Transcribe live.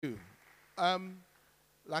you. Um,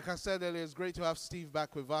 like I said earlier, it's great to have Steve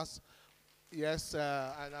back with us. Yes,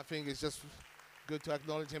 and I think it's just good to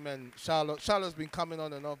acknowledge him and Charlotte. Charlotte's been coming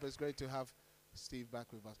on and off, but it's great to have Steve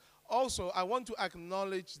back with us. Also, I want to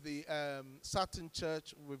acknowledge the Sutton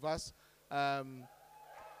Church with us. Um,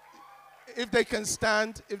 if they can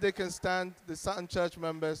stand, the Sutton Church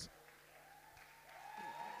members.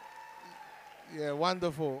 Yeah,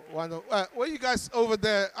 wonderful, wonderful. Were you guys over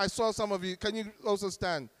there? I saw some of you. Can you also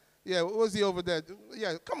stand? Yeah, what was he over there?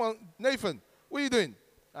 Yeah, come on, Nathan. What are you doing?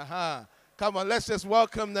 Aha. Come on, let's just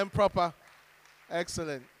welcome them proper.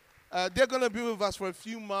 Excellent. They're going to be with us for a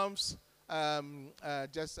few months,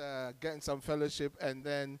 just getting some fellowship, and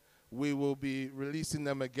then we will be releasing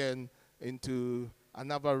them again into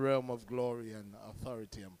another realm of glory and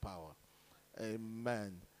authority and power.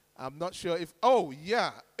 Amen. I'm not sure if, oh,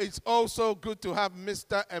 yeah, it's also good to have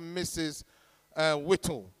Mr. and Mrs.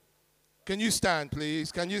 Whittle. Can you stand,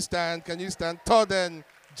 please? Can you stand? Can you stand? Todd and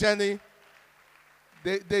Jenny,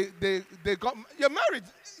 they got, you're married.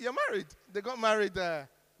 You're married. They got married, they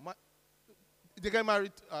get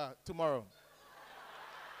married tomorrow.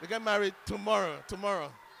 They get married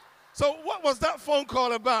tomorrow. So what was that phone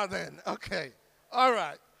call about then? Okay. All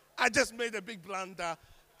right. I just made a big blunder.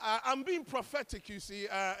 I'm being prophetic, you see.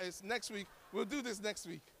 It's next week. We'll do this next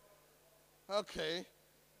week. Okay.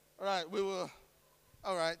 All right. We will.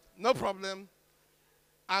 All right. No problem.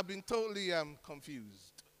 I've been totally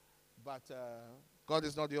confused. But God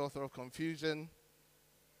is not the author of confusion.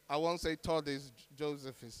 I won't say Todd is,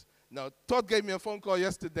 Joseph is. No, Todd gave me a phone call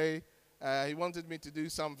yesterday. He wanted me to do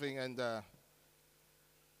something, and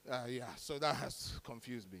yeah, so that has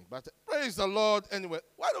confused me. But praise the Lord anyway.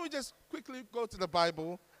 Why don't we just quickly go to the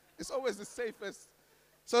Bible? It's always the safest.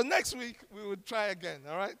 So next week, we will try again,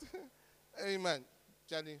 all right? Amen.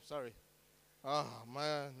 Jenny, sorry. Oh,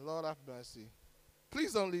 man, Lord have mercy.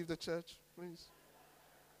 Please don't leave the church, please.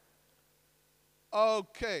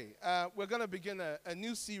 Okay, we're going to begin a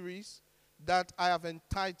new series that I have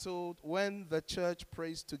entitled When the Church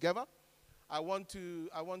Prays Together. I want to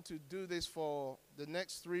do this for the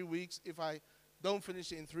next 3 weeks. If I don't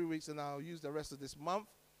finish it in 3 weeks, then I'll use the rest of this month.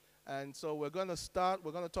 And so we're going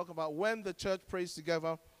to talk about when the church prays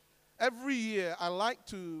together. Every year, I like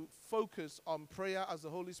to focus on prayer as the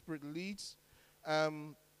Holy Spirit leads.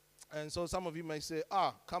 And so some of you may say,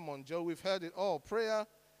 come on, Joe, we've heard it all. Prayer,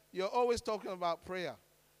 you're always talking about prayer.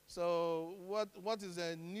 So what is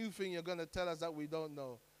a new thing you're going to tell us that we don't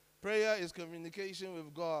know? Prayer is communication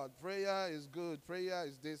with God. Prayer is good. Prayer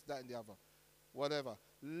is this, that, and the other. Whatever.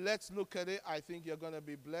 Let's look at it. I think you're going to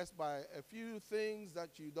be blessed by a few things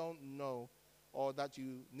that you don't know or that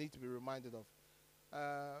you need to be reminded of.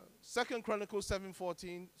 2 Chronicles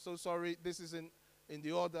 7:14. So sorry, this is in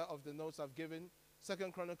the order of the notes I've given.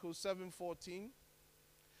 2 Chronicles 7:14.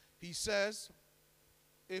 He says,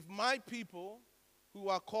 if my people who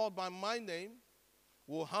are called by my name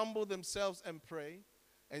will humble themselves and pray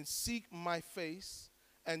and seek my face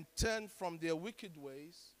and turn from their wicked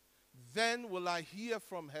ways, then will I hear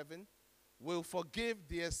from heaven, will forgive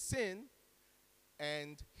their sin,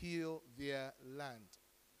 and heal their land.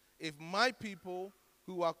 If my people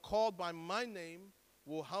who are called by my name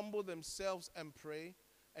will humble themselves and pray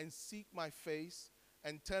and seek my face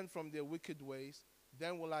and turn from their wicked ways,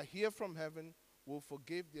 then will I hear from heaven, will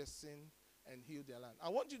forgive their sin, and heal their land. I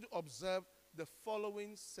want you to observe the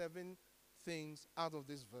following 7 things out of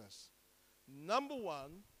this verse. Number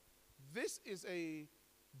 1, this is a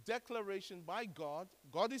declaration by God.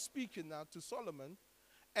 God is speaking now to Solomon,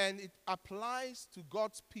 and it applies to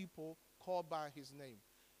God's people called by his name.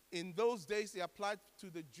 In those days, it applied to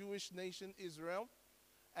the Jewish nation Israel,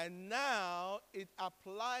 and now it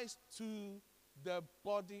applies to the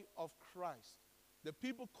body of Christ, the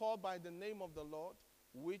people called by the name of the Lord,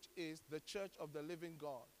 which is the church of the living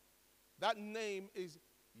God. That name is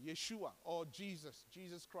Yeshua, or Jesus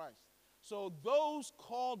Christ. So those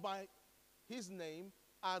called by his name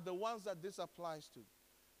are the ones that this applies to.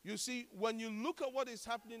 You see, when you look at what is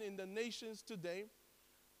happening in the nations today,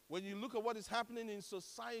 when you look at what is happening in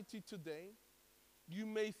society today, you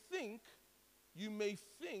may think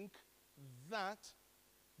that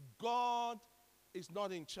God is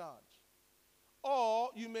not in charge. Or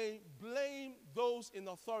you may blame those in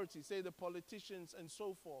authority, say the politicians and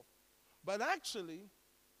so forth. But actually,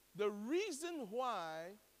 the reason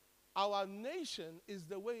why our nation is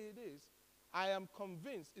the way it is, I am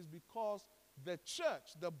convinced, is because the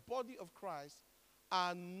church, the body of Christ,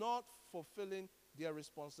 are not fulfilling their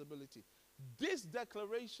responsibility. This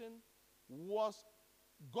declaration was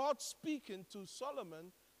God speaking to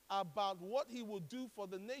Solomon about what he will do for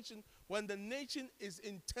the nation when the nation is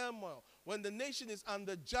in turmoil, when the nation is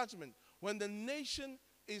under judgment, when the nation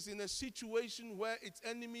is in a situation where its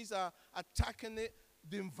enemies are attacking it,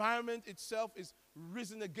 the environment itself is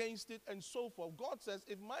risen against it, and so forth. God says,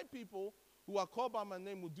 if my people who are called by my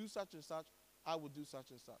name will do such and such, I will do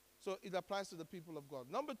such and such. So it applies to the people of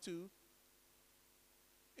God. Number two,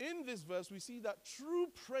 in this verse, we see that true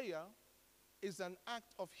prayer is an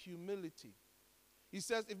act of humility. He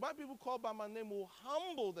says, if my people called by my name will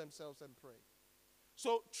humble themselves and pray.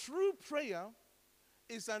 So true prayer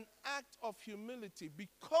is an act of humility,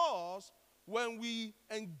 because when we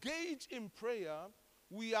engage in prayer,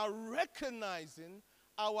 we are recognizing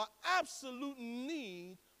our absolute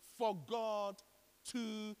need for God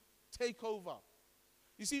to take over.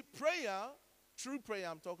 You see, prayer, true prayer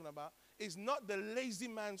I'm talking about, is not the lazy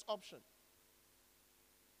man's option.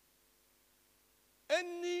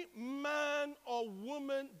 Any man or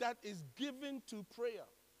woman that is given to prayer,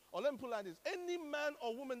 or let me put it like this, any man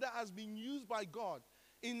or woman that has been used by God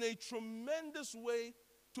in a tremendous way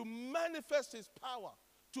to manifest his power,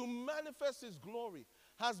 to manifest his glory,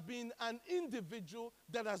 has been an individual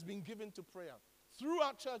that has been given to prayer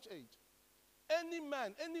throughout church age. Any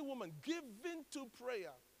man, any woman given to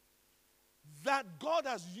prayer, that God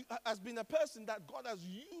has been a person that God has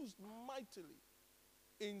used mightily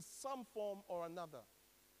in some form or another.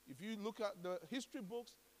 If you look at the history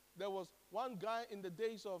books, there was one guy in the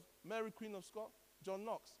days of Mary Queen of Scots, John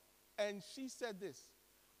Knox, and she said this: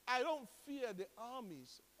 I don't fear the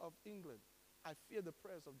armies of England, I fear the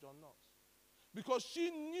prayers of John Knox. Because she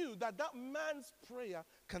knew that that man's prayer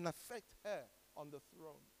can affect her on the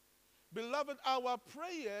throne. Beloved, our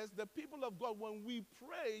prayers, the people of God, when we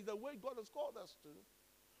pray the way God has called us to,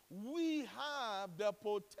 we have the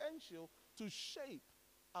potential to shape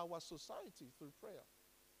our society through prayer.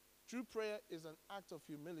 True prayer is an act of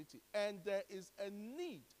humility, and there is a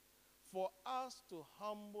need for us to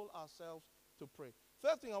humble ourselves to pray.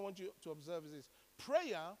 Third thing I want you to observe is this: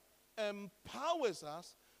 prayer empowers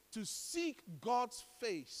us to seek God's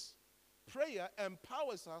face. Prayer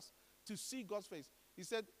empowers us to seek God's face. He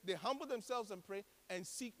said, they humble themselves and pray and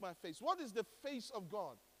seek my face. What is the face of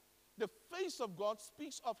God? The face of God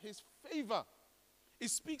speaks of his favor. It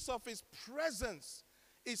speaks of his presence.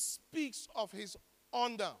 It speaks of his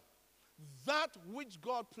honor. That which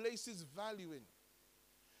God places value in.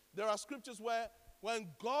 There are scriptures where when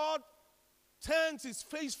God turns his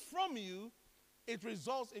face from you, it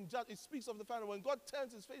results in judgment. It speaks of the fact that when God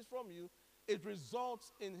turns his face from you, it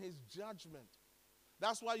results in his judgment.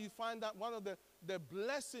 That's why you find that one of the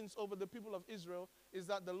blessings over the people of Israel is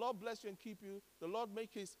that the Lord bless you and keep you. The Lord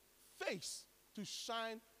make his face to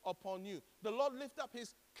shine upon you. The Lord lift up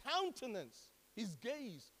his countenance, his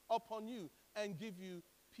gaze upon you, and give you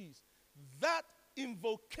peace. That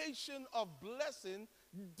invocation of blessing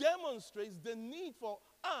demonstrates the need for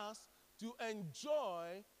us to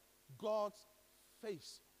enjoy God's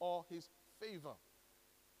face or his favor.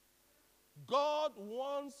 God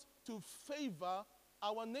wants to favor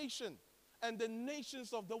our nation and the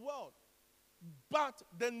nations of the world. But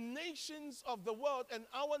the nations of the world and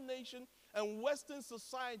our nation and Western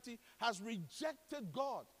society has rejected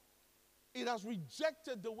God. It has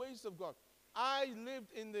rejected the ways of God.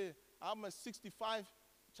 I'm a 65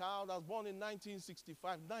 child. I was born in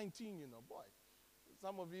 1965. 19, boy.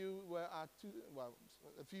 Some of you a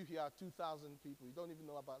few here are 2,000 people. You don't even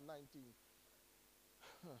know about 19.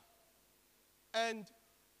 And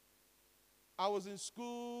I was in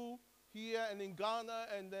school here and in Ghana,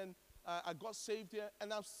 and then I got saved here,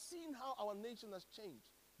 and I've seen how our nation has changed.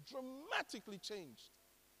 Dramatically changed.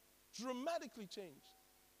 Dramatically changed.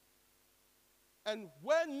 And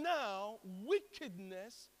where now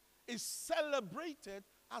wickedness is celebrated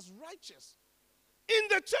as righteous in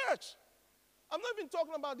the church. I'm not even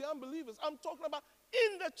talking about the unbelievers. I'm talking about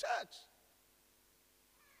in the church.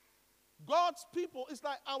 God's people, it's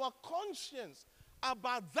like our conscience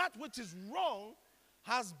about that which is wrong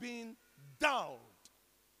has been dulled.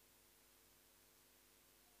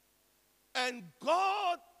 And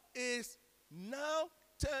God is now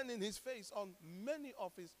turning his face on many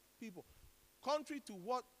of his people, contrary to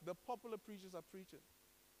what the popular preachers are preaching.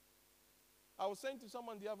 I was saying to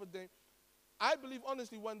someone the other day, I believe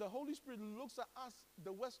honestly when the Holy Spirit looks at us,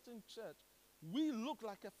 the Western church, we look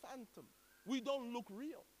like a phantom. We don't look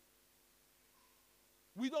real.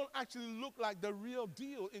 We don't actually look like the real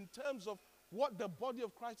deal in terms of what the body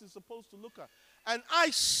of Christ is supposed to look at. And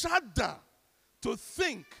I shudder to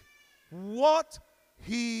think what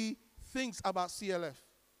he thinks about CLF.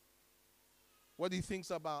 What he thinks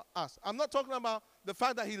about us. I'm not talking about the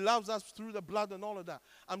fact that he loves us through the blood and all of that.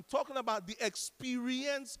 I'm talking about the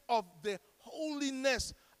experience of the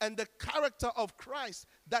holiness and the character of Christ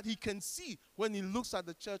that he can see when he looks at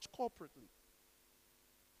the church corporately.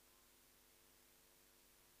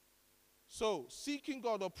 So, seeking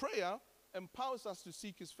God or prayer empowers us to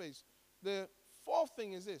seek his face. The fourth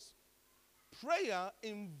thing is this. Prayer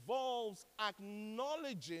involves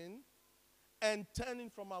acknowledging and turning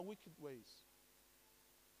from our wicked ways.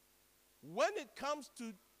 When it comes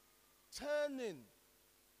to turning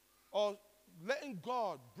or letting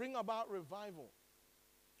God bring about revival,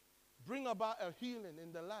 bring about a healing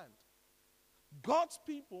in the land, God's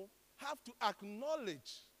people have to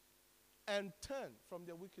acknowledge and turn from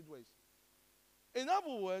their wicked ways. In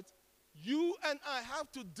other words, you and I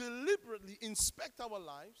have to deliberately inspect our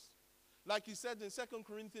lives. Like he said in 2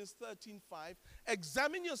 Corinthians 13:5,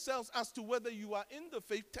 examine yourselves as to whether you are in the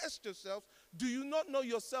faith. Test yourselves. Do you not know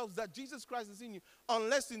yourselves that Jesus Christ is in you,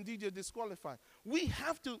 unless indeed you're disqualified? We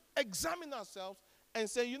have to examine ourselves and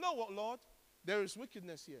say, you know what, Lord? There is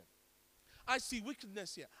wickedness here. I see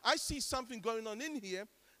wickedness here. I see something going on in here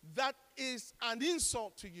that is an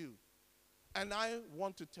insult to you. And I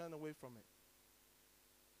want to turn away from it.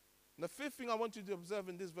 The fifth thing I want you to observe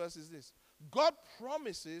in this verse is this. God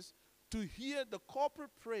promises to hear the corporate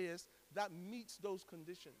prayers that meets those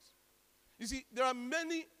conditions. You see, there are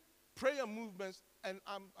many prayer movements, and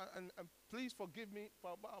please forgive me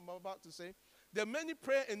for what I'm about to say. There are many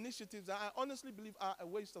prayer initiatives that I honestly believe are a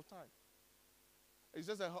waste of time. It's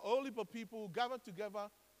just a whole heap of people who gather together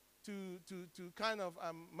to kind of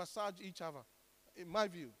massage each other, in my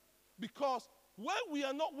view. Because when we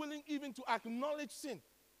are not willing even to acknowledge sin,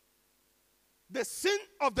 the sin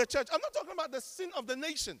of the church, I'm not talking about the sin of the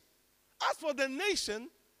nation. As for the nation,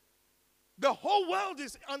 the whole world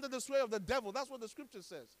is under the sway of the devil. That's what the scripture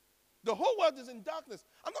says. The whole world is in darkness.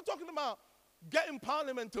 I'm not talking about getting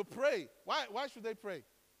parliament to pray. Why should they pray?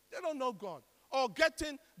 They don't know God. Or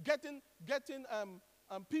getting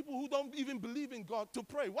people who don't even believe in God to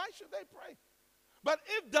pray. Why should they pray? But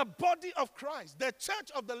if the body of Christ, the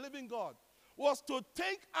church of the living God, was to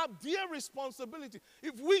take up their responsibility,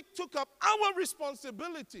 if we took up our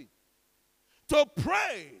responsibility to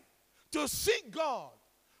pray, to seek God,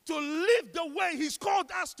 to live the way he's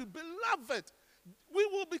called us to, beloved, we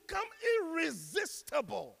will become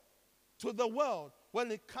irresistible to the world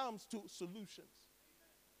when it comes to solutions.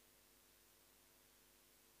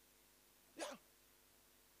 Yeah.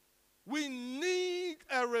 We need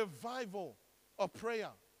a revival of prayer.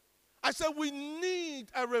 I said we need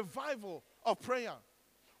a revival of prayer.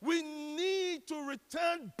 We need to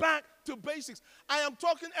return back to basics. I am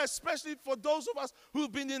talking especially for those of us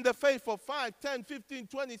who've been in the faith for 5, 10, 15,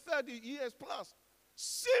 20, 30 years plus.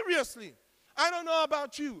 Seriously, I don't know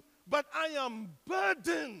about you, but I am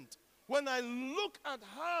burdened when I look at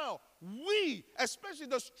how we, especially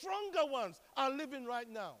the stronger ones, are living right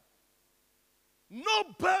now. No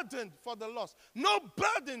burden for the lost. No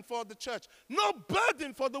burden for the church. No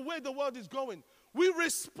burden for the way the world is going. We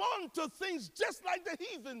respond to things just like the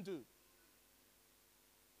heathen do.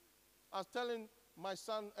 I was telling my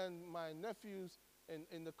son and my nephews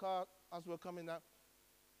in the car as we're coming out,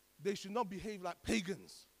 they should not behave like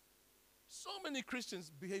pagans. So many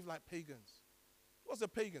Christians behave like pagans. What's a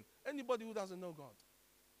pagan? Anybody who doesn't know God.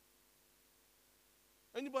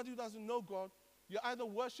 Anybody who doesn't know God, you're either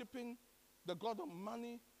worshiping the God of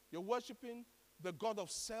money, you're worshiping the God of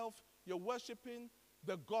self, you're worshiping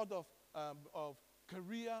the God of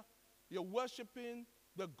career, you're worshiping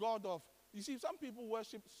the God of, you see, some people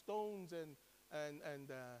worship stones and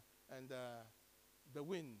the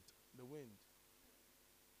wind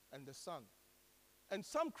and the sun. And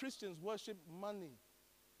some Christians worship money,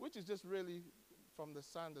 which is just really from the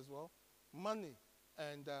sand as well. Money.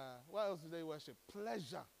 And what else do they worship?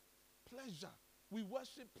 Pleasure. Pleasure. We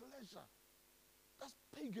worship pleasure. That's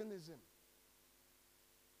paganism.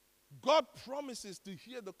 God promises to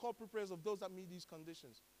hear the corporate prayers of those that meet these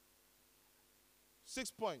conditions.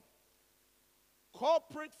 6th point.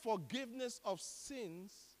 Corporate forgiveness of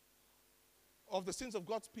sins, of the sins of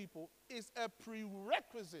God's people, is a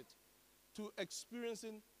prerequisite to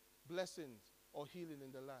experiencing blessings or healing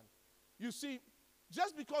in the land. You see,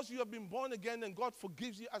 just because you have been born again and God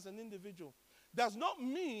forgives you as an individual, does not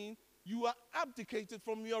mean you are abdicated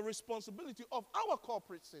from your responsibility of our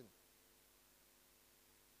corporate sin.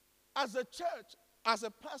 As a church, as a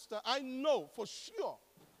pastor, I know for sure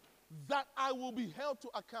that I will be held to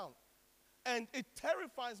account. And it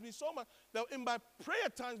terrifies me so much that in my prayer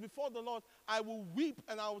times before the Lord, I will weep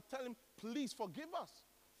and I will tell him, please forgive us.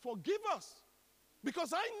 Forgive us.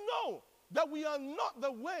 Because I know that we are not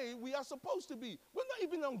the way we are supposed to be. We're not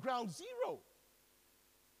even on ground zero.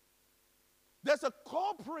 There's a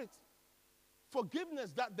corporate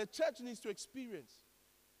forgiveness that the church needs to experience.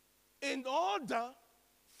 in order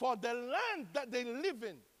for the land that they live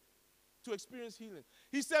in to experience healing.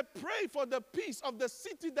 He said, pray for the peace of the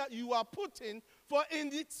city that you are put in, for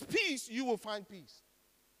in its peace you will find peace.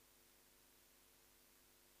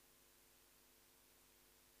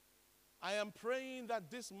 I am praying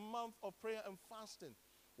that this month of prayer and fasting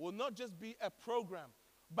will not just be a program,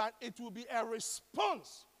 but it will be a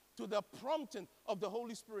response to the prompting of the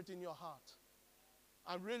Holy Spirit in your heart.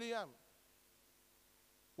 I really am.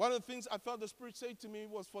 One of the things I felt the Spirit say to me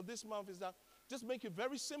was for this month is that just make it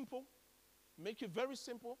very simple. Make it very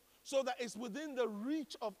simple so that it's within the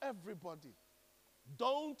reach of everybody.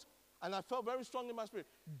 Don't, and I felt very strong in my spirit,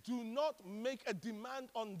 do not make a demand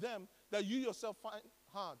on them that you yourself find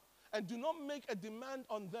hard. And do not make a demand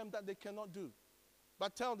on them that they cannot do.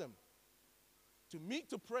 But tell them to meet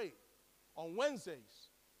to pray on Wednesdays,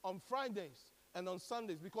 on Fridays, and on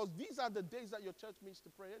Sundays, because these are the days that your church meets to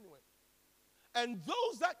pray anyway. And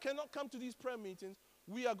those that cannot come to these prayer meetings,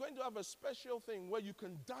 we are going to have a special thing where you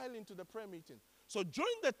can dial into the prayer meeting. So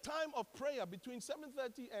during the time of prayer between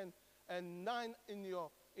 7:30 and 9 in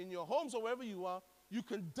your homes or wherever you are, you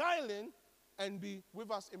can dial in and be with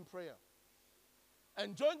us in prayer.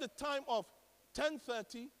 And during the time of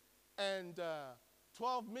 10:30 and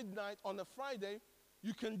 12 midnight on a Friday,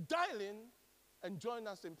 you can dial in and join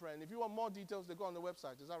us in prayer. And if you want more details, they go on the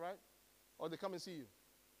website. Is that right? Or they come and see you.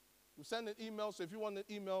 We send an email. So if you want an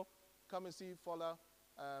email, come and see Fola.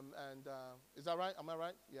 Is that right? Am I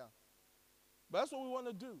right? Yeah. But that's what we want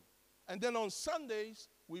to do. And then on Sundays,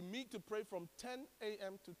 we meet to pray from 10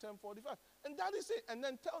 a.m. to 10:45. And that is it. And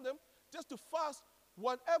then tell them just to fast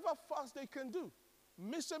whatever fast they can do.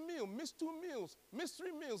 Miss a meal, miss 2 meals, miss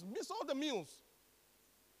 3 meals, miss all the meals.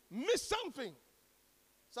 Miss something.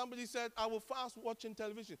 Somebody said, I will fast watching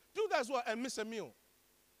television. Do that as well and miss a meal.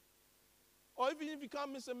 Or even if you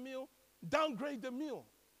can't miss a meal, downgrade the meal.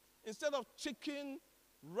 Instead of chicken,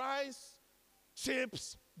 rice,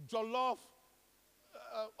 chips, jollof,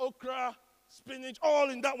 okra, spinach, all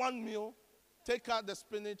in that one meal, take out the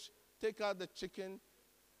spinach, take out the chicken,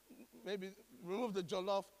 maybe remove the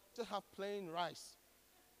jollof, just have plain rice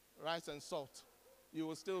and salt. You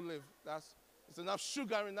will still live. There's enough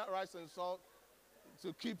sugar in that rice and salt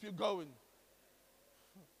to keep you going.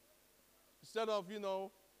 Instead of,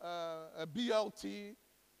 a BLT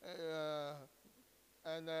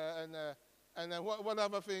and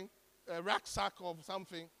whatever thing, a rucksack or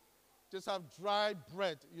something, just have dry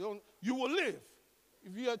bread. You will live.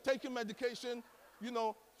 If you are taking medication,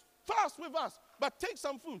 fast with us, but take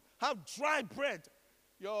some food. Have dry bread.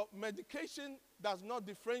 Your medication does not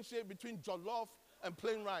differentiate between jollof and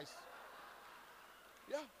plain rice.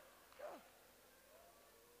 Yeah.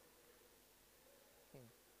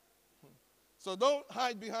 So don't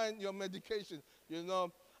hide behind your medication.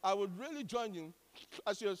 I would really join you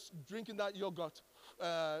as you're drinking that yogurt,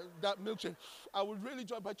 that milkshake. I would really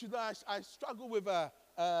join, but I struggle with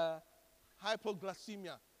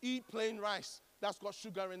hypoglycemia. Eat plain rice. That's got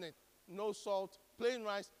sugar in it. No salt, plain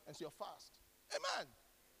rice, and so you're fast. Amen.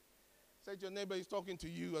 Say to your neighbor, he's talking to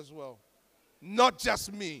you as well. Not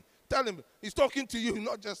just me. Tell him, he's talking to you,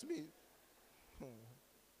 not just me.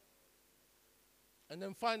 And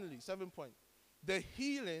then finally, 7th point. The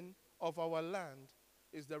healing of our land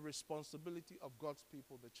is the responsibility of God's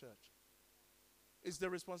people, the church. It's the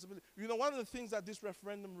responsibility. One of the things that this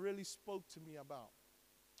referendum really spoke to me about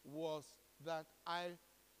was that I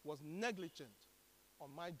was negligent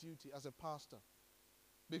on my duty as a pastor.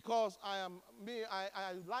 Because I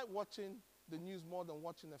like watching the news more than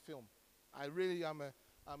watching a film. I really am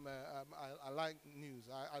I like news.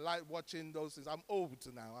 I like watching those things. I'm old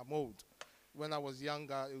now. I'm old. When I was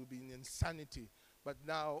younger, it would be an insanity. But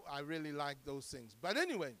now I really like those things. But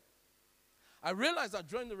anyway, I realized that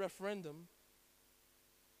during the referendum,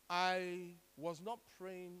 I was not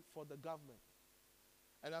praying for the government.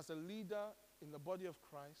 And as a leader in the body of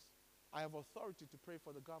Christ, I have authority to pray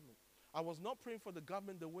for the government. I was not praying for the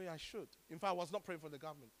government the way I should. In fact, I was not praying for the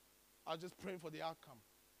government. I was just praying for the outcome.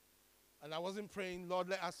 And I wasn't praying, Lord,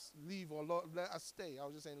 let us leave or Lord, let us stay. I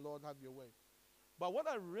was just saying, Lord, have your way. But what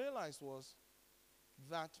I realized was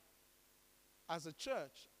that as a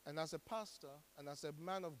church and as a pastor and as a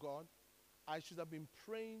man of God, I should have been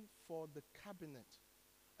praying for the cabinet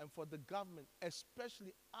and for the government,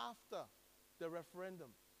 especially after the referendum.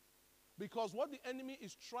 Because what the enemy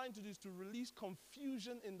is trying to do is to release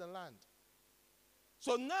confusion in the land.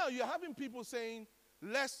 So now you're having people saying,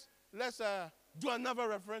 let's do another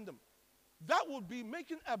referendum. That would be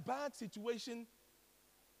making a bad situation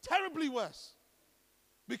terribly worse.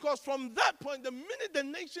 Because from that point, the minute the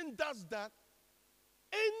nation does that,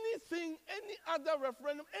 anything, any other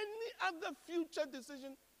referendum, any other future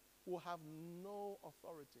decision will have no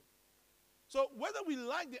authority. So whether we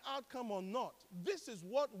like the outcome or not, this is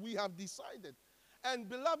what we have decided. And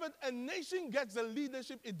beloved, a nation gets the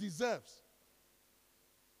leadership it deserves.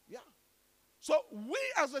 Yeah. So we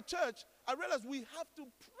as a church, I realize we have to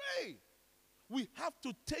pray. We have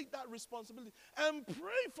to take that responsibility and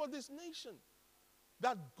pray for this nation,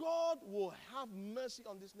 that God will have mercy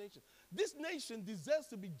on this nation. This nation deserves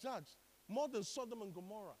to be judged more than Sodom and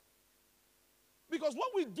Gomorrah. Because what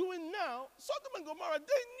we're doing now, Sodom and Gomorrah,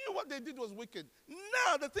 they knew what they did was wicked.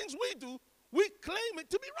 Now the things we do, we claim it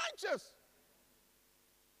to be righteous.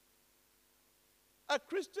 A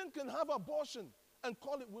Christian can have abortion and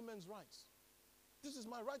call it women's rights. This is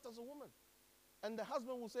my right as a woman. And the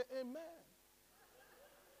husband will say, amen.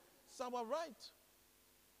 It's our right.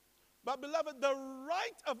 But beloved, the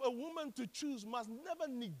right of a woman to choose must never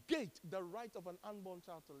negate the right of an unborn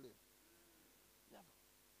child to live. Never.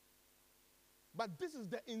 But this is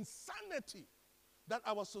the insanity that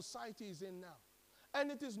our society is in now. And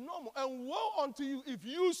it is normal. And woe unto you if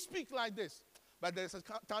you speak like this. But there's a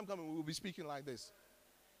time coming we will be speaking like this.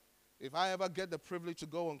 If I ever get the privilege to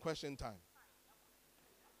go on question time.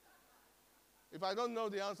 If I don't know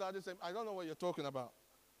the answer, I just say, I don't know what you're talking about.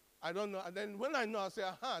 I don't know. And then when I know, I say,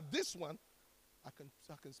 aha, this one, I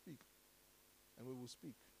can speak. And we will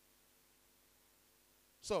speak.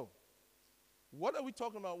 So, what are we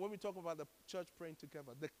talking about when we talk about the church praying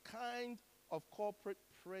together? The kind of corporate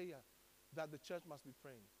prayer that the church must be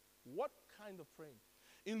praying. What kind of praying?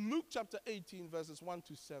 In Luke chapter 18, verses 1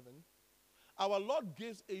 to 7, our Lord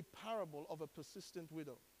gives a parable of a persistent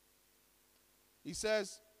widow. He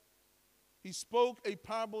says, he spoke a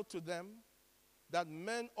parable to them that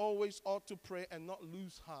men always ought to pray and not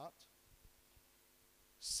lose heart,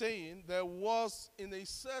 saying, there was in a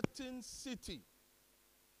certain city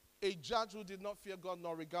a judge who did not fear God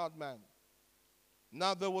nor regard man.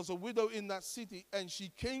 Now there was a widow in that city, and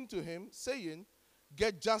she came to him, saying,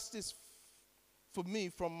 get justice for me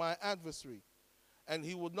from my adversary. And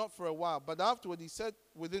he would not for a while. But afterward he said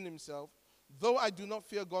within himself, though I do not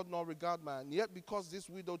fear God nor regard man, yet because this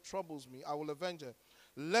widow troubles me, I will avenge her,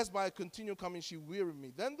 lest by a continual coming she weary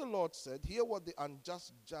me. Then the Lord said, hear what the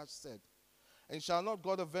unjust judge said. And shall not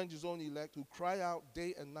God avenge his own elect, who cry out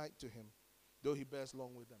day and night to him, though he bears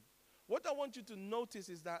long with them? What I want you to notice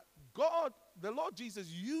is that God, the Lord Jesus,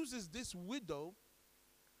 uses this widow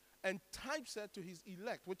and types her to his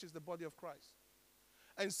elect, which is the body of Christ,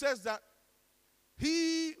 and says that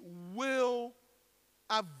he will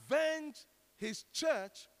avenge his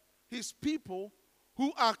church, his people,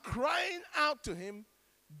 who are crying out to him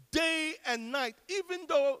day and night, even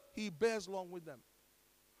though he bears long with them.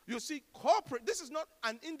 You see, corporate, this is not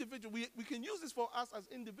an individual. We can use this for us as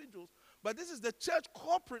individuals, but this is the church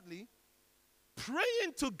corporately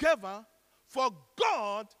praying together for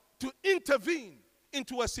God to intervene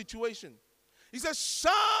into a situation. He says,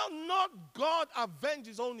 shall not God avenge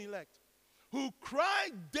his own elect, who cry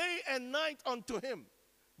day and night unto him?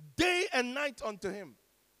 Day and night unto him.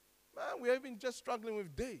 Man, we're even just struggling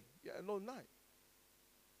with day, no night.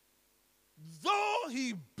 Though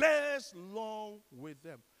he bears long with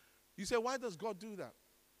them. You say, why does God do that?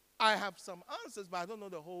 I have some answers, but I don't know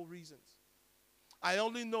the whole reasons. I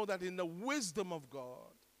only know that in the wisdom of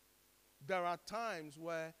God, there are times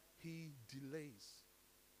where he delays.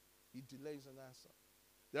 He delays an answer.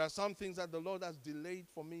 There are some things that the Lord has delayed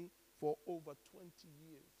for me for over 20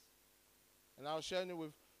 years. And I was sharing it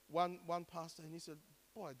with one pastor, and he said,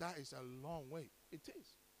 boy, that is a long way. It is.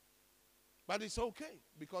 But it's okay,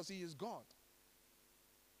 because he is God.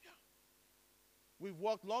 Yeah. We've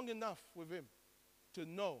walked long enough with him to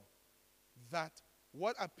know that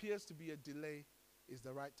what appears to be a delay is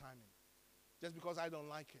the right timing. Just because I don't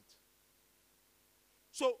like it.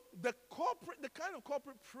 So the kind of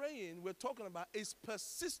corporate praying we're talking about is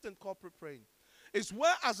persistent corporate praying. It's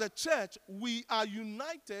where as a church we are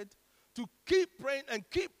united to keep praying and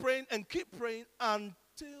keep praying and keep praying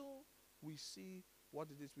until we see what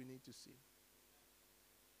it is we need to see.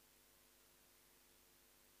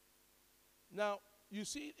 Now, you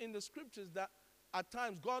see in the scriptures that at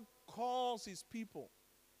times God calls his people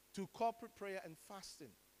to corporate prayer and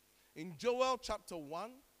fasting. In Joel chapter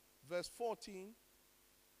 1, verse 14,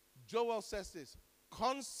 Joel says this,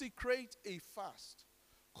 consecrate a fast,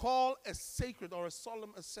 call a sacred or a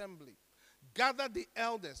solemn assembly, gather the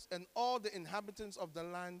elders and all the inhabitants of the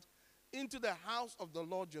land into the house of the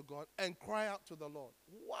Lord your God and cry out to the Lord.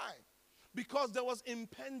 Why? Because there was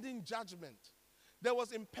impending judgment. There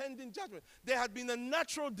was impending judgment. There had been a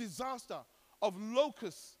natural disaster of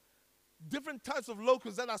locusts, different types of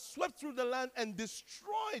locusts that are swept through the land and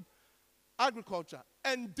destroyed agriculture.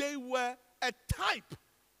 And they were a type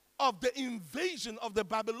of the invasion of the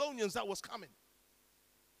Babylonians that was coming.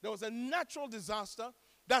 There was a natural disaster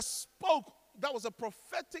that spoke, that was a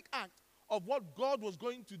prophetic act of what God was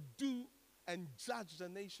going to do and judge the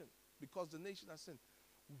nation because the nation has sinned.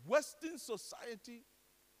 Western society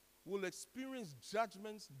will experience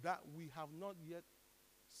judgments that we have not yet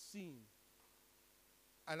seen.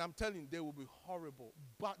 And I'm telling you, they will be horrible.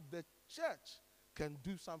 But the church can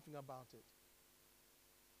do something about it.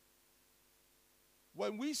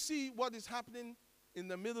 When we see what is happening in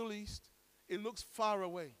the Middle East, it looks far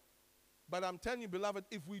away. But I'm telling you, beloved,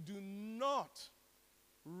 if we do not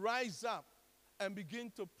rise up and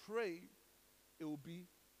begin to pray, it will be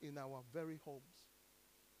in our very homes.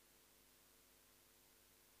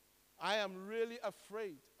 I am really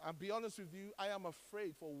afraid. I'll be honest with you, I am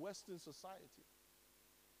afraid for Western society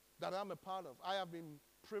that I'm a part of. I have been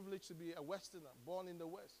privileged to be a Westerner, born in the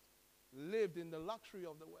West, lived in the luxury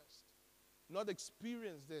of the West, not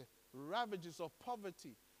experienced the ravages of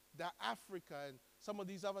poverty that Africa and some of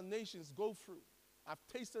these other nations go through. I've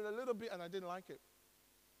tasted a little bit and I didn't like it.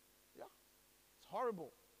 Yeah, it's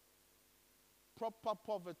horrible. Proper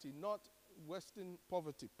poverty, not Western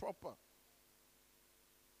poverty, proper.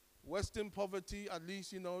 Western poverty, at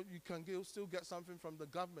least, you can still get something from the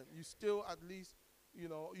government. You still, at least,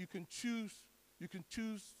 you can choose. You can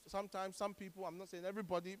choose sometimes some people. I'm not saying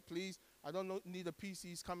everybody, please. I don't need the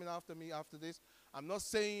PCs coming after me after this. I'm not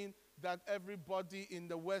saying that everybody in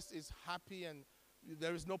the West is happy and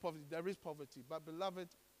there is no poverty. There is poverty. But, beloved,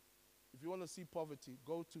 if you want to see poverty,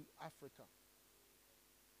 go to Africa.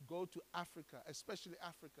 Go to Africa, especially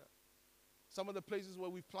Africa. Some of the places where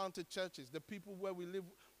we've planted churches, the people where we live,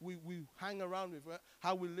 we hang around with,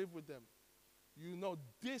 how we live with them.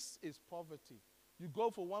 This is poverty. You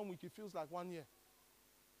go for 1 week, it feels like 1 year.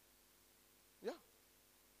 Yeah.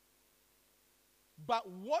 But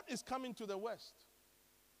what is coming to the West?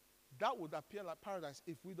 That would appear like paradise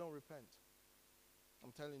if we don't repent.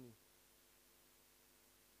 I'm telling you.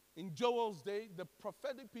 In Joel's day, the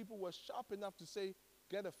prophetic people were sharp enough to say,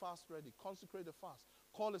 get a fast ready, consecrate a fast,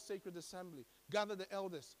 call a sacred assembly, gather the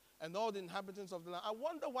elders and all the inhabitants of the land. I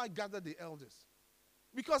wonder why gather the elders.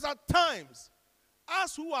 Because at times,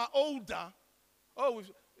 us who are older,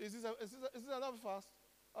 is this another fast?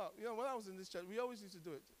 When I was in this church, we always used to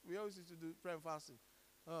do it. We always used to do prayer and fasting.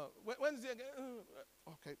 When is it again?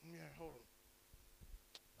 Okay, yeah, hold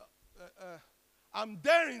on. I'm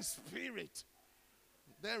there in spirit.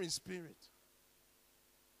 There in spirit.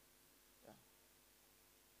 Yeah.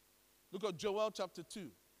 Look at Joel chapter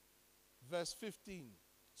 2, verse 15.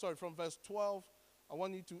 Sorry, from verse 12. I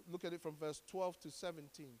want you to look at it from verse 12 to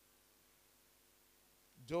 17.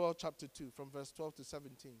 Joel chapter 2, from verse 12 to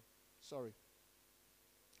 17. Sorry.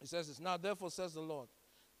 It says this, now therefore says the Lord,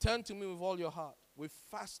 turn to me with all your heart, with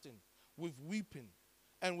fasting, with weeping,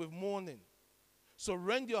 and with mourning. So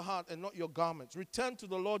rend your heart and not your garments. Return to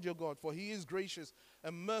the Lord your God, for he is gracious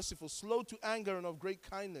and merciful, slow to anger and of great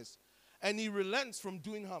kindness. And he relents from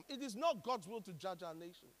doing harm. It is not God's will to judge our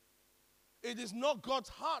nation. It is not God's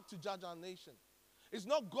heart to judge our nation. It's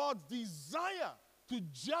not God's desire to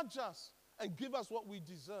judge us and give us what we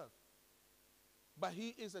deserve. But he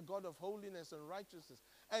is a God of holiness and righteousness.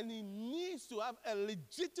 And he needs to have a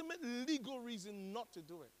legitimate legal reason not to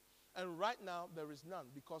do it. And right now, there is none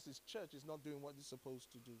because his church is not doing what it's supposed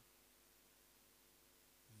to do.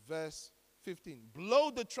 Verse 15. Blow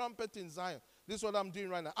the trumpet in Zion. This is what I'm doing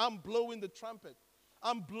right now. I'm blowing the trumpet.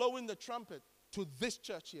 I'm blowing the trumpet to this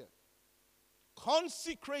church here.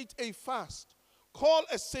 Consecrate a fast. Call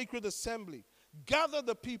a sacred assembly. Gather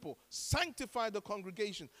the people. Sanctify the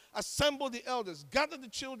congregation. Assemble the elders. Gather the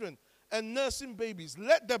children and nursing babies.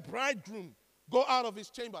 Let the bridegroom go out of his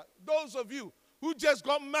chamber. Those of you who just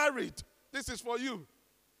got married, this is for you.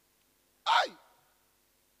 Aye.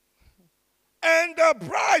 And the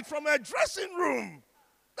bride from her dressing room.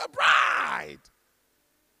 The bride.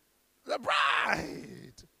 The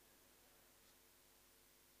bride.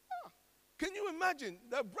 Can you imagine?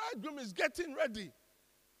 The bridegroom is getting ready.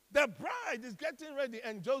 The bride is getting ready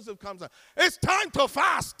and Joseph comes out. It's time to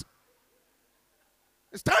fast.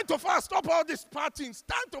 It's time to fast. Stop all this partying. It's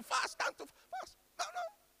time to fast. Time to fast. No.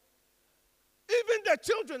 Even the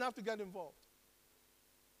children have to get involved.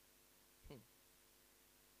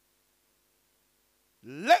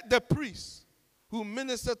 Let the priests who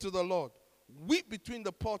minister to the Lord weep between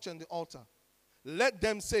the porch and the altar. Let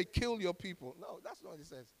them say, kill your people. No, that's not what it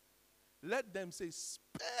says. Let them say,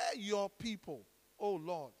 spare your people, O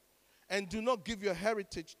Lord, and do not give your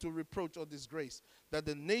heritage to reproach or disgrace, that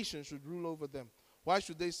the nation should rule over them. Why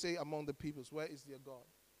should they say among the peoples, where is their God?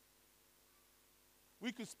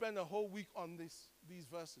 We could spend a whole week on these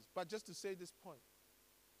verses, but just to say this point.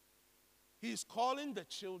 He's calling the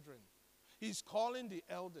children. He's calling the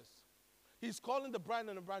elders. He's calling the bride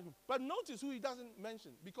and the bridegroom. But notice who he doesn't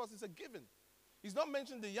mention, because it's a given. He's not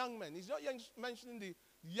mentioning the young men. He's not mentioning the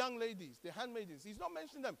young ladies, the handmaidens. He's not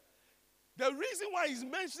mentioning them. The reason why he's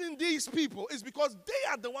mentioning these people is because they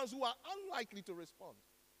are the ones who are unlikely to respond.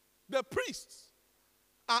 The priests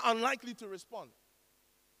are unlikely to respond.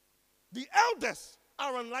 The elders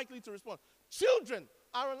are unlikely to respond. Children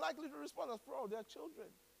are unlikely to respond. After all, they're children.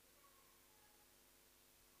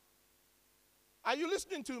 Are you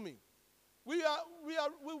listening to me?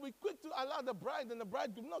 We'll be quick to allow the bride and the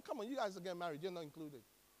bridegroom. No, come on, you guys are getting married. You're not included.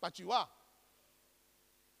 But you are.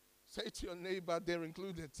 Say to your neighbor, they're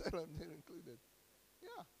included. Tell them they're included.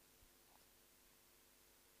 Yeah.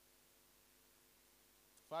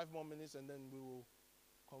 5 more minutes and then we will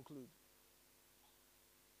conclude.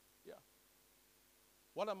 Yeah.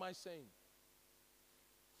 What am I saying?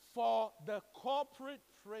 For the corporate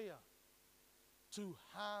prayer to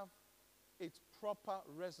have its proper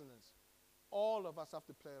resonance, all of us have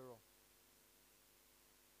to play a role.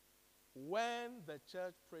 When the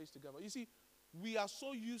church prays together. You see, we are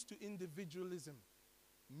so used to individualism.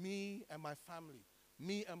 Me and my family.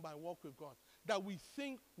 Me and my walk with God. That we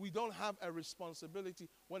think we don't have a responsibility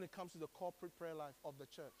when it comes to the corporate prayer life of the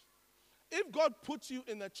church. If God puts you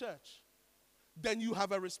in a church, then you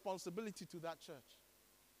have a responsibility to that church.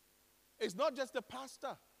 It's not just the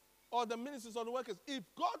pastor or the ministers or the workers. If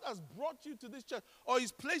God has brought you to this church or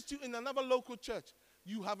he's placed you in another local church,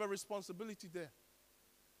 you have a responsibility there.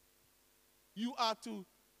 You are to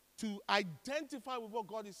identify with what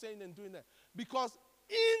God is saying and doing there. Because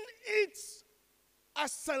in its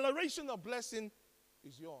acceleration of blessing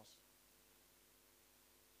is yours.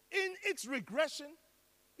 In its regression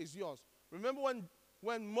is yours. Remember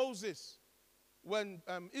when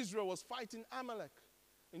Israel was fighting Amalek,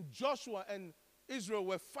 and Joshua and Israel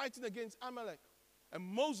were fighting against Amalek, and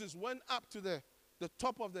Moses went up to the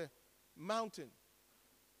top of the mountain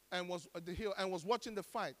and was at the hill and was watching the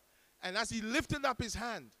fight. And as he lifted up his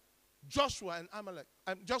hand, Joshua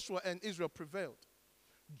and Israel prevailed.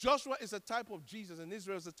 Joshua is a type of Jesus and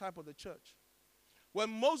Israel is a type of the church. When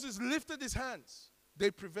Moses lifted his hands, they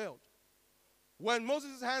prevailed. When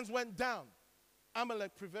Moses' hands went down,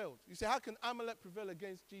 Amalek prevailed. You say, how can Amalek prevail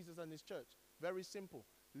against Jesus and his church? Very simple.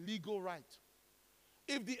 Legal right.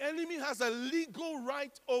 If the enemy has a legal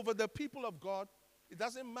right over the people of God, it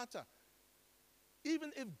doesn't matter.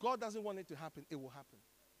 Even if God doesn't want it to happen, it will happen.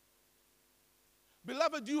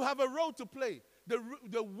 Beloved, you have a role to play.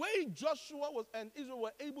 The way Joshua and Israel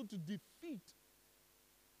were able to defeat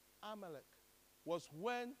Amalek was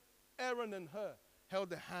when Aaron and Hur held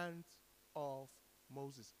the hands of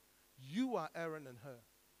Moses. You are Aaron and Hur.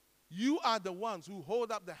 You are the ones who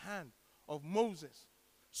hold up the hand of Moses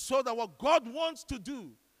so that what God wants to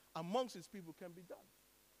do amongst his people can be done.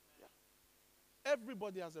 Yeah.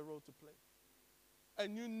 Everybody has a role to play.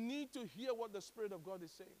 And you need to hear what the Spirit of God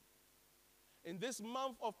is saying. In this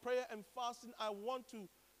month of prayer and fasting, I want to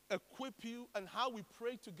equip you on how we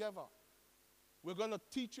pray together. We're going to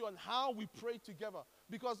teach you on how we pray together.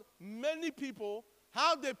 Because many people,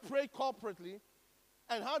 how they pray corporately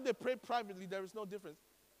and how they pray privately, there is no difference.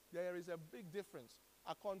 There is a big difference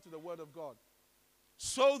according to the Word of God.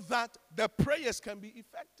 So that the prayers can be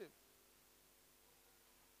effective.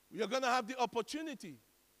 We are going to have the opportunity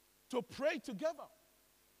to pray together.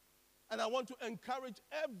 And I want to encourage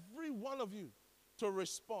every one of you to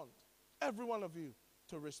respond. Every one of you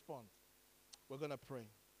to respond. We're going to pray.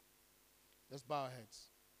 Let's bow our heads.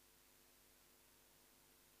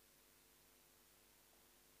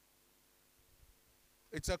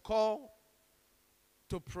 It's a call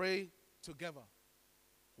to pray together.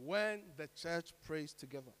 When the church prays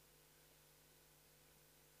together,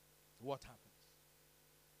 what happens?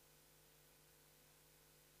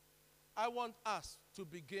 I want us to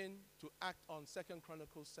begin to act on 2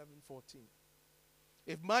 Chronicles 7:14.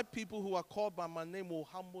 If my people who are called by my name will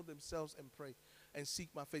humble themselves and pray and seek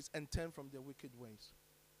my face and turn from their wicked ways,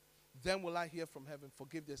 then will I hear from heaven,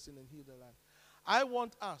 forgive their sin and heal their land. I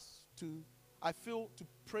want us to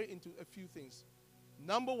pray into a few things.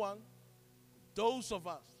 Number one, those of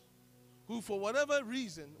us who for whatever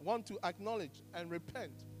reason want to acknowledge and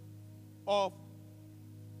repent of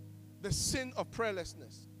the sin of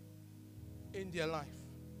prayerlessness in their life.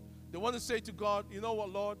 They want to say to God, you know what,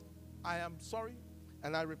 Lord, I am sorry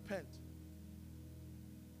and I repent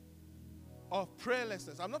of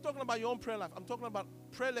prayerlessness. I'm not talking about your own prayer life. I'm talking about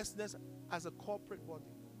prayerlessness as a corporate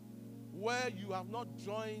body where you have not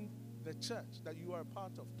joined the church that you are a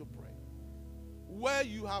part of to pray, where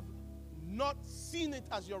you have not seen it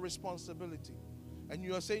as your responsibility, and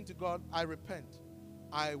you are saying to God, I repent.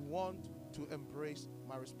 I want to embrace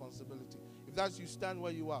my responsibility. If that's you, stand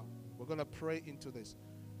where you are. We're going to pray into this.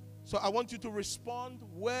 So I want you to respond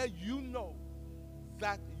where you know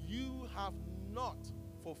that you have not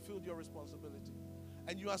fulfilled your responsibility.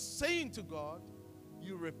 And you are saying to God,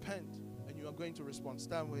 you repent and you are going to respond.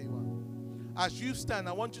 Stand where you are. As you stand,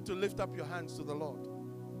 I want you to lift up your hands to the Lord.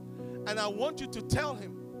 And I want you to tell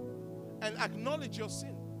him and acknowledge your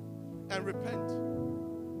sin and repent.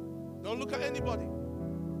 Don't look at anybody.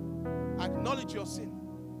 Acknowledge your sin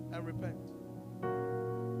and repent.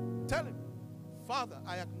 Tell him, Father,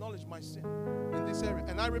 I acknowledge my sin in this area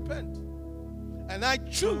and I repent. And I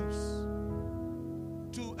choose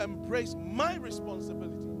to embrace my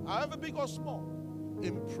responsibility, however big or small,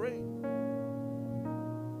 in praying.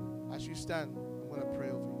 As you stand, I'm going to pray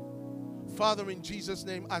over you. Father, in Jesus'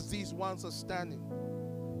 name, as these ones are standing,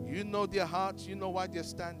 you know their hearts, you know why they're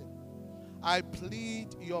standing. I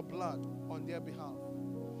plead your blood on their behalf.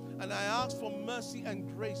 And I ask for mercy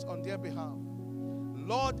and grace on their behalf.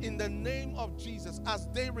 Lord, in the name of Jesus, as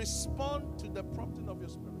they respond to the prompting of your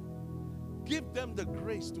Spirit, give them the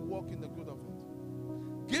grace to walk in the good of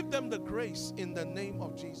it. Give them the grace in the name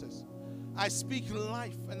of Jesus. I speak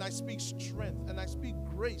life and I speak strength and I speak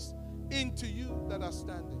grace into you that are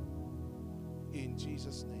standing. In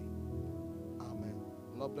Jesus' name, amen.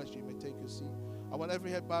 Lord bless you. You may take your seat. I want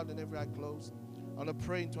every head bowed and every eye closed. I want to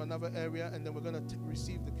pray into another area and then we're going to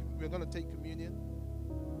we're going to take communion.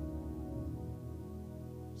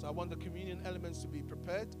 So I want the communion elements to be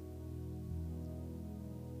prepared.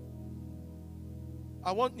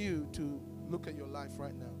 I want you to look at your life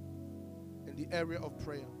right now in the area of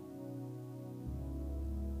prayer.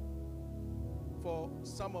 For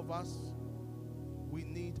some of us, we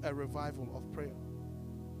need a revival of prayer.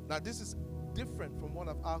 Now, this is different from what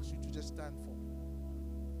I've asked you to just stand for.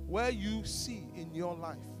 Where you see in your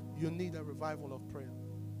life, you need a revival of prayer.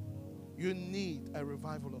 You need a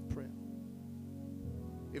revival of prayer.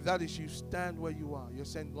 If that is you, stand where you are. You're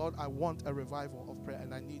saying, Lord, I want a revival of prayer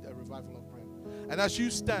and I need a revival of prayer. And as you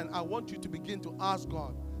stand, I want you to begin to ask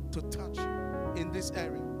God to touch you in this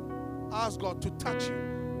area. Ask God to touch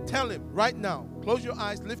you. Tell him right now, close your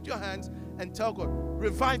eyes, lift your hands, and tell God,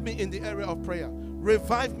 revive me in the area of prayer.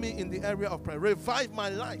 Revive me in the area of prayer. Revive my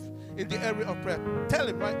life in the area of prayer. Tell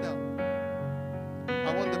him right now.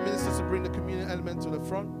 I want the ministers to bring the communion element to the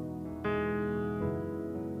front.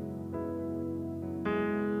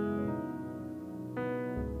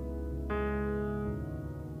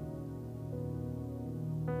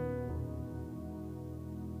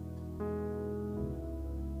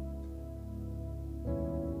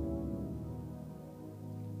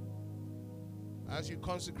 As you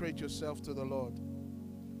consecrate yourself to the Lord,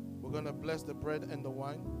 we're going to bless the bread and the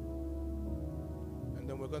wine, and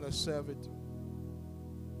then we're going to serve it.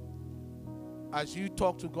 As you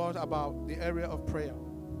talk to God about the area of prayer,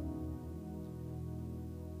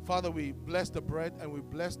 Father, we bless the bread and we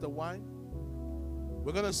bless the wine.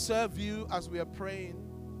 We're going to serve you as we are praying,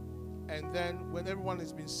 and then when everyone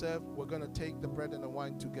has been served, we're going to take the bread and the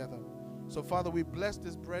wine together. So, Father, we bless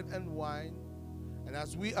this bread and wine. And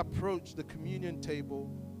as we approach the communion table,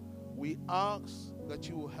 we ask that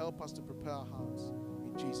you will help us to prepare our hearts.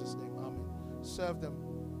 In Jesus' name, amen. Serve them,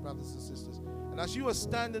 brothers and sisters. And as you are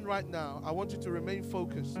standing right now, I want you to remain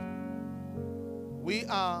focused. We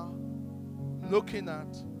are looking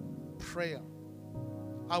at prayer,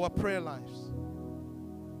 our prayer lives.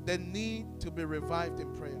 The need to be revived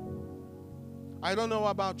in prayer. I don't know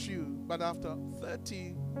about you, but after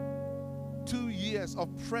 32 years of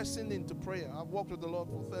pressing into prayer. I've walked with the Lord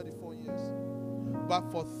for 34 years.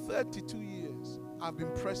 But for 32 years, I've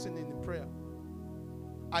been pressing in prayer.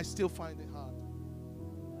 I still find it hard.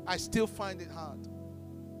 I still find it hard.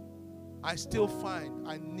 I still find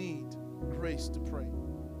I need grace to pray.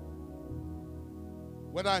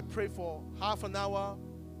 Whether I pray for half an hour,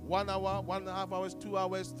 1 hour, 1.5 hours, 2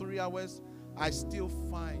 hours, 3 hours, I still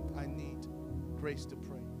find I need grace to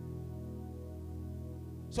pray.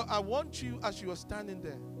 So I want you, as you are standing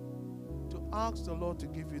there, to ask the Lord to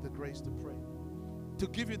give you the grace to pray, to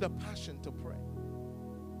give you the passion to pray.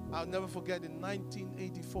 I'll never forget in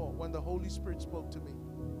 1984 when the Holy Spirit spoke to me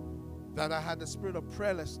that I had the spirit of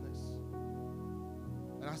prayerlessness.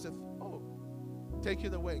 And I said, oh, take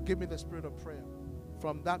it away. Give me the spirit of prayer.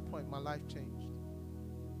 From that point, my life changed.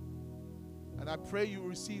 And I pray you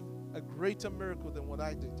receive a greater miracle than what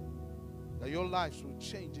I did, that your lives will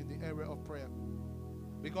change in the area of prayer.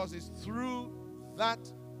 Because it's through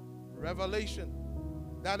that revelation,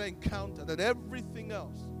 that encounter, that everything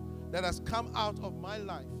else that has come out of my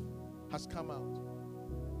life has come out.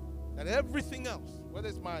 That everything else, whether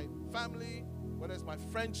it's my family, whether it's my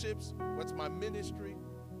friendships, whether it's my ministry,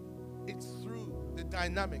 It's through the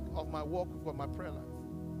dynamic of my walk with God, my prayer life.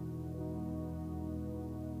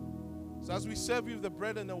 So as we serve you the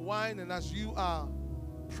bread and the wine, and as you are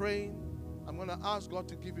praying, I'm going to ask God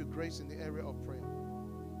to give you grace in the area of prayer.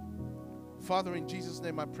 Father, in Jesus'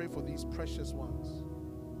 name, I pray for these precious ones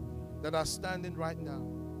that are standing right now.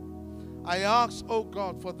 I ask, oh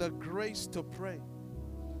God, for the grace to pray,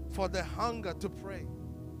 for the hunger to pray,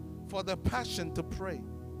 for the passion to pray.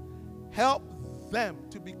 Help them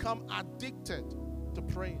to become addicted to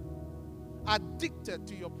praying, addicted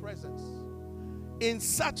to your presence, in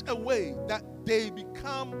such a way that they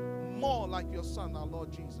become more like your Son, our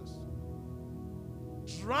Lord Jesus.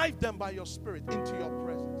 Drive them by your Spirit into your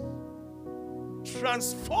presence.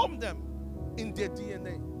 Transform them in their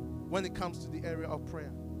DNA when it comes to the area of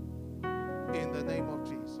prayer. In the name of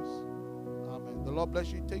Jesus. Amen. The Lord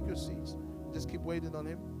bless you. Take your seats. Just keep waiting on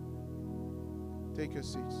Him. Take your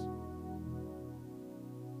seats.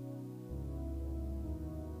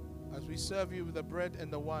 As we serve you with the bread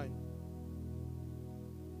and the wine,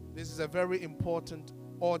 this is a very important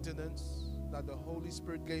ordinance that the Holy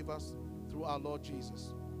Spirit gave us through our Lord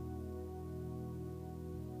Jesus.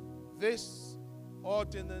 This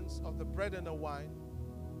ordinance of the bread and the wine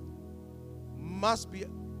must be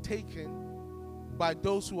taken by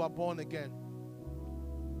those who are born again.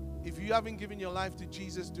 If you haven't given your life to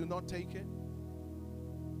Jesus, do not take it.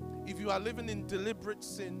 If you are living in deliberate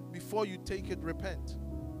sin, before you take it, repent.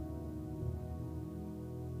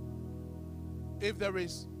 If there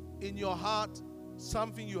is in your heart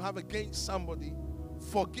something you have against somebody,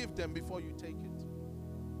 forgive them before you take it.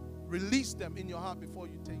 Release them in your heart before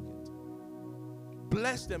you take it.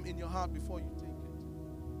 Bless them in your heart before you take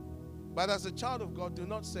it. But as a child of God, do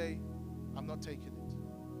not say, I'm not taking it.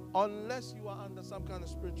 Unless you are under some kind of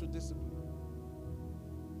spiritual discipline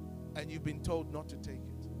and you've been told not to take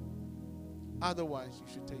it. Otherwise,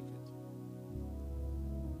 you should take it.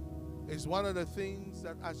 It's one of the things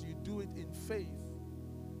that as you do it in faith,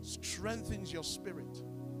 strengthens your spirit.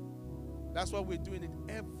 That's why we're doing it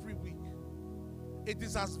every week. It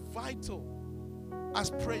is as vital as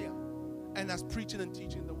prayer and as preaching and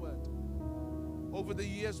teaching the word. Over the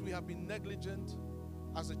years, we have been negligent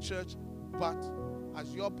as a church, but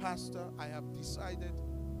as your pastor, I have decided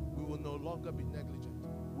we will no longer be negligent.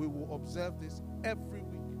 We will observe this every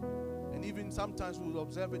week. And even sometimes we will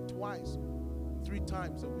observe it twice, 3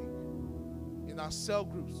 times a week. In our cell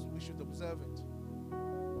groups, we should observe it.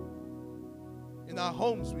 In our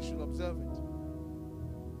homes, we should observe it.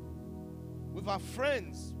 With our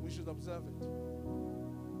friends, we should observe it.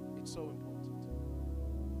 It's so important.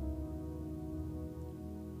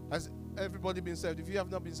 Has everybody been served? If you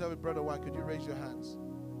have not been served with bread or wine, could you raise your hands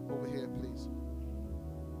over here, please?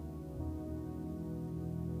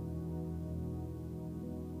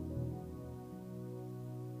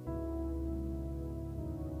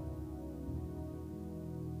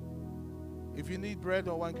 If you need bread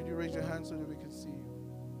or wine, could you raise your hand so that we can see you?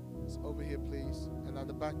 It's over here, please. And at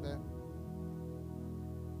the back there.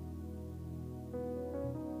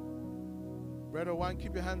 Bread or wine,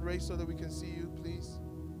 keep your hand raised so that we can see you, please.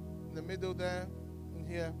 In the middle there, and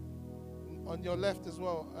here. On your left as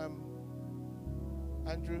well,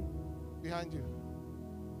 Andrew, behind you.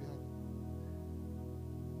 Behind you.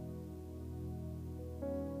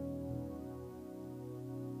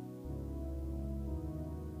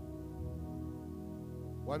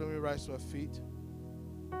 Why don't we rise to our feet?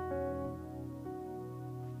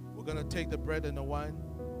 We're going to take the bread and the wine.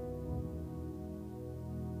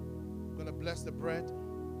 We're going to bless the bread.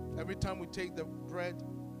 Every time we take the bread,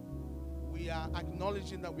 we are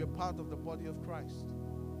acknowledging that we are part of the body of Christ.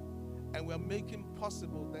 And we are making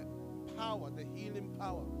possible the power, the healing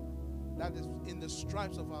power that is in the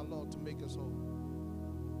stripes of our Lord to make us whole.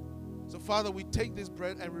 So, Father, we take this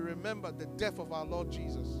bread and we remember the death of our Lord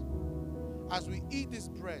Jesus. As we eat this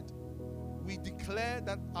bread, we declare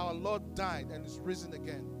that our Lord died and is risen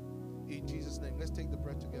again. In Jesus' name, let's take the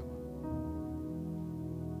bread together.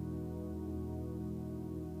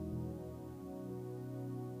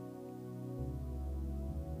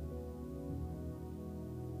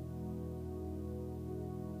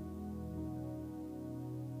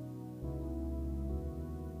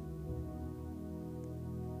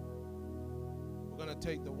 We're going to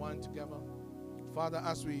take the wine together. Father,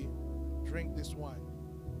 as we drink this wine,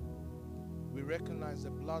 we recognize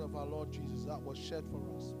the blood of our Lord Jesus that was shed for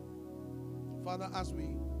us. Father, as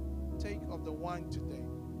we take of the wine today,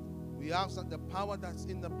 we ask that the power that's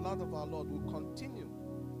in the blood of our Lord will continue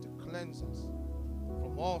to cleanse us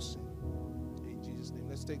from all sin. In Jesus' name,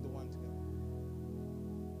 let's take the wine together.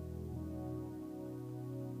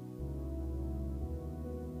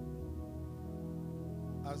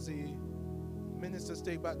 As the ministers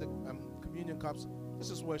take back the communion cups, let's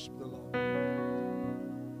just worship the Lord.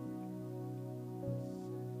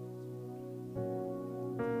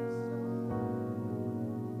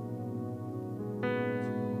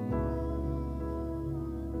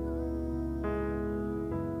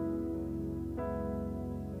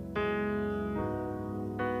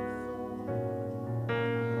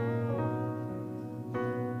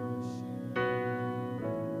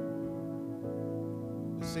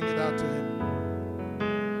 Sing it out to him.